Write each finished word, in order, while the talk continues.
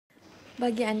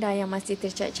Bagi anda yang masih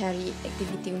tercari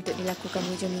aktiviti untuk dilakukan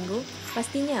hujung minggu,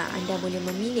 pastinya anda boleh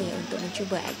memilih untuk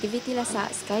mencuba aktiviti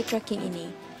Lasak Skytrekking ini.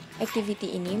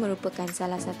 Aktiviti ini merupakan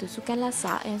salah satu sukan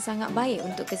Lasak yang sangat baik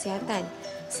untuk kesihatan.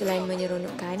 Selain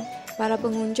menyeronokkan, para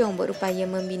pengunjung berupaya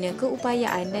membina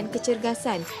keupayaan dan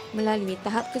kecergasan melalui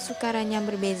tahap kesukaran yang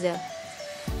berbeza.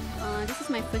 This is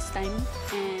my first time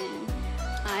and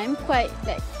I'm quite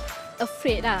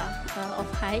afraid of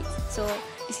heights, so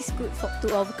this is good to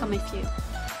overcome my fear.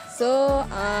 So,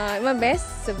 memang best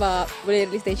sebab boleh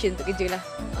release tension untuk kerja lah.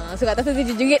 So, kat atas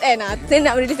RM7 kan, saya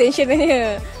nak release tension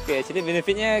dia. Okay, actually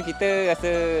benefitnya kita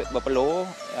rasa berpeluh,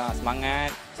 semangat,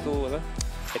 tu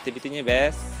aktivitinya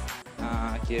best.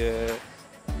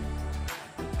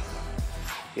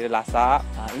 Kira Lasak.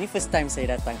 Ini first time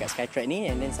saya datang kat Skytrek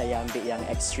ni, and then saya ambil yang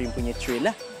extreme punya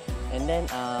trail lah. And then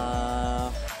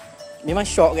memang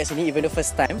shock kat sini, even the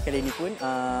first time kali ni pun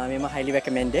memang highly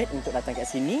recommended untuk datang kat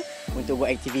sini untuk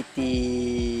buat aktiviti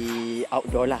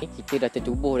outdoor lah. Kita dah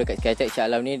tertubuh dekat Skytrex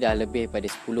Shah ni dah lebih pada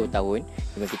 10 tahun.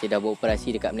 Memang kita dah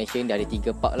beroperasi dekat Malaysia dah ada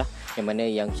 3 park lah. Yang mana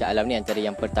yang Shah ni antara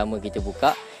yang pertama kita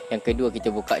buka, yang kedua kita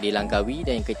buka di Langkawi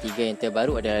dan yang ketiga yang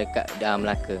terbaru adalah dekat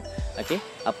Melaka. Okey,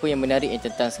 apa yang menarik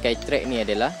tentang Skytrex ni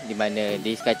adalah di mana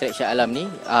di Skytrex Shah ni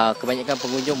kebanyakan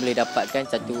pengunjung boleh dapatkan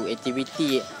satu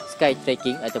aktiviti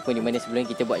Skytrekking ataupun di mana sebelum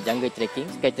kita buat jungle trekking.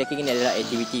 Skytrekking ini adalah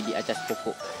aktiviti di atas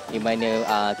pokok di mana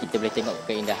kita boleh tengok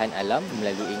keindahan alam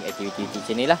melalui aktiviti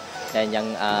macam ni lah. Dan yang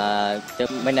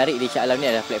menarik di Shah ni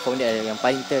adalah platform dia adalah yang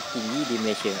paling tertinggi di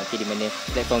Malaysia. Okey, di mana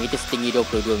platform kita setinggi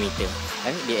 22 meter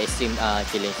di Extreme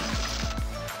Challenge.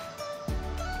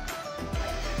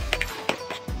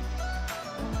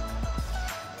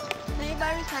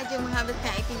 Baru sahaja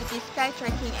menghabiskan aktiviti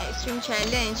Skytrekking Extreme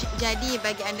Challenge. Jadi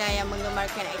bagi anda yang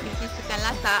menggemarkan aktiviti sukan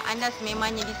Lasak, anda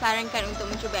sememangnya disarankan untuk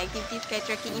mencuba aktiviti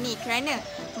Skytrekking ini kerana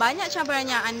banyak cabaran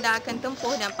yang anda akan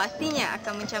tempuh dan pastinya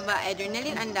akan mencabar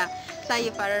adrenalin anda.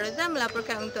 Saya Farah Adiba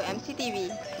melaporkan untuk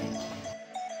MCTV.